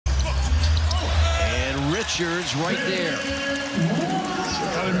Richards right there.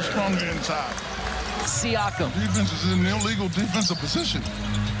 Got him stronger inside. Siakam. Defense is in an illegal defensive position.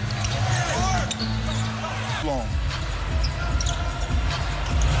 Long.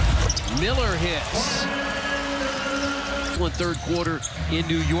 Miller hits. Third quarter in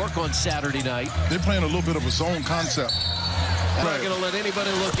New York on Saturday night. They're playing a little bit of a zone concept. I'm not going to let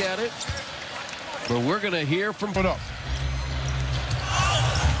anybody look at it, but we're going to hear from. Put up.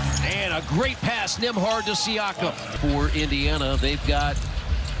 And a great pass, Nembhard to Siakam. For Indiana, they've got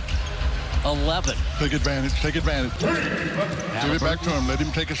 11. Take advantage. Take advantage. Give it back to him. Let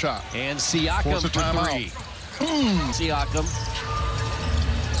him take a shot. And Siakam for three. Siakam.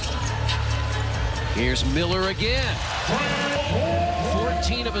 Here's Miller again.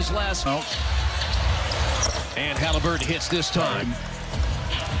 14 of his last. And Halliburton hits this time.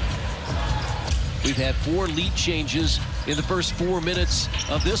 We've had 4 lead changes in the first 4 minutes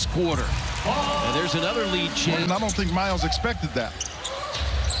of this quarter. And there's another lead change. And I don't think Miles expected that.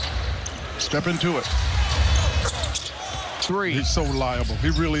 Step into it. 3. He's so reliable. He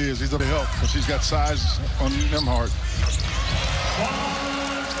really is. He's a help because he's got size on Nembhard.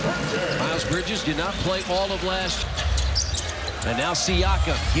 Miles Bridges did not play all of last. And now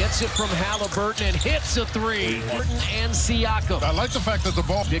Siakam gets it from Halliburton and hits a 3. And Siakam. I like the fact that the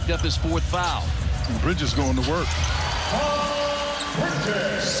ball picked up his 4th foul. Bridges going to work.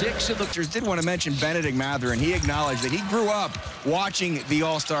 6 of the. Did want to mention Benedict Mathurin. He acknowledged that he grew up watching the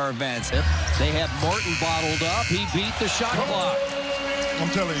All-Star events. They have Martin bottled up. He beat the shot clock. I'm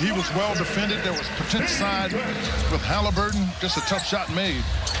telling you, he was well defended. There was potential side with Halliburton. Just a tough shot made.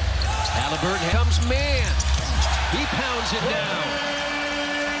 Halliburton comes man. He pounds it down.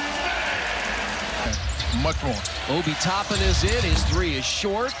 Much more. Obi Toppin is in. His 3 is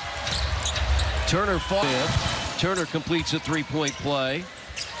short. Turner falls. Turner completes a 3-point play.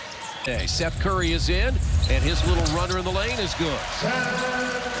 Hey, Seth Curry is in, and his little runner in the lane is good.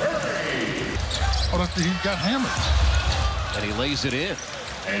 Oh, he got hammered. And he lays it in.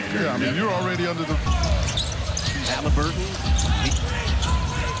 Yeah, I mean, you're already under the. Halliburton.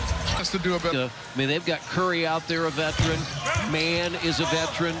 Has to do a bit. I mean, they've got Curry out there, a veteran. Mann is a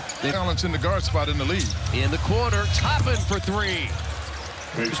veteran. Talent's in the guard spot in the league. In the corner, Toppin for 3.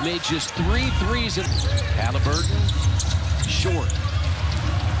 He's made just 3 threes. Halliburton, short.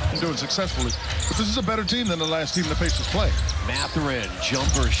 Doing successfully. But this is a better team than the last team the Pacers played. Mathurin,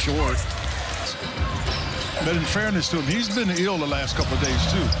 jumper short. But in fairness to him, he's been ill the last couple of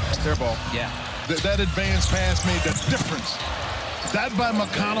days, too. Their ball. Yeah. That advanced pass made the difference. That by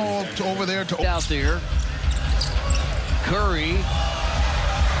McConnell to over there to. Out there. Curry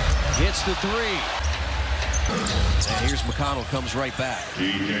hits the 3. And here's McConnell, comes right back.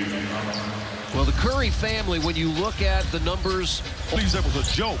 Well, the Curry family, when you look at the numbers. Please, that was a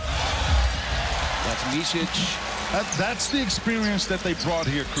joke. That's Micic. That's the experience that they brought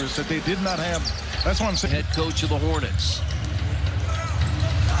here, Chris, that they did not have. That's what I'm saying. Head coach of the Hornets.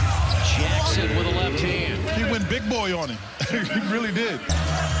 Jackson with a left hand. He went big boy on him. He really did.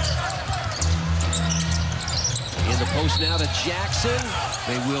 In the post now to Jackson.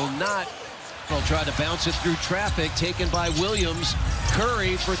 They will not. They'll try to bounce it through traffic. Taken by Williams.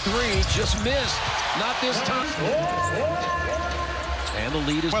 Curry for 3. Just missed. Not this time. And the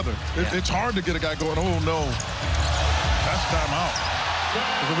lead is. Weather. It's hard to get a guy going, oh, no. That's timeout.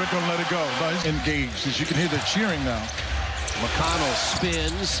 Rick going to let it go. No, he's engaged. As you can hear, they're cheering now. McConnell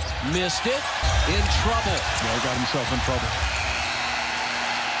spins, missed it, in trouble. Yeah, he got himself in trouble.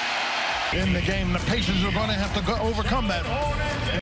 In the game, the Pacers are going to have to overcome that.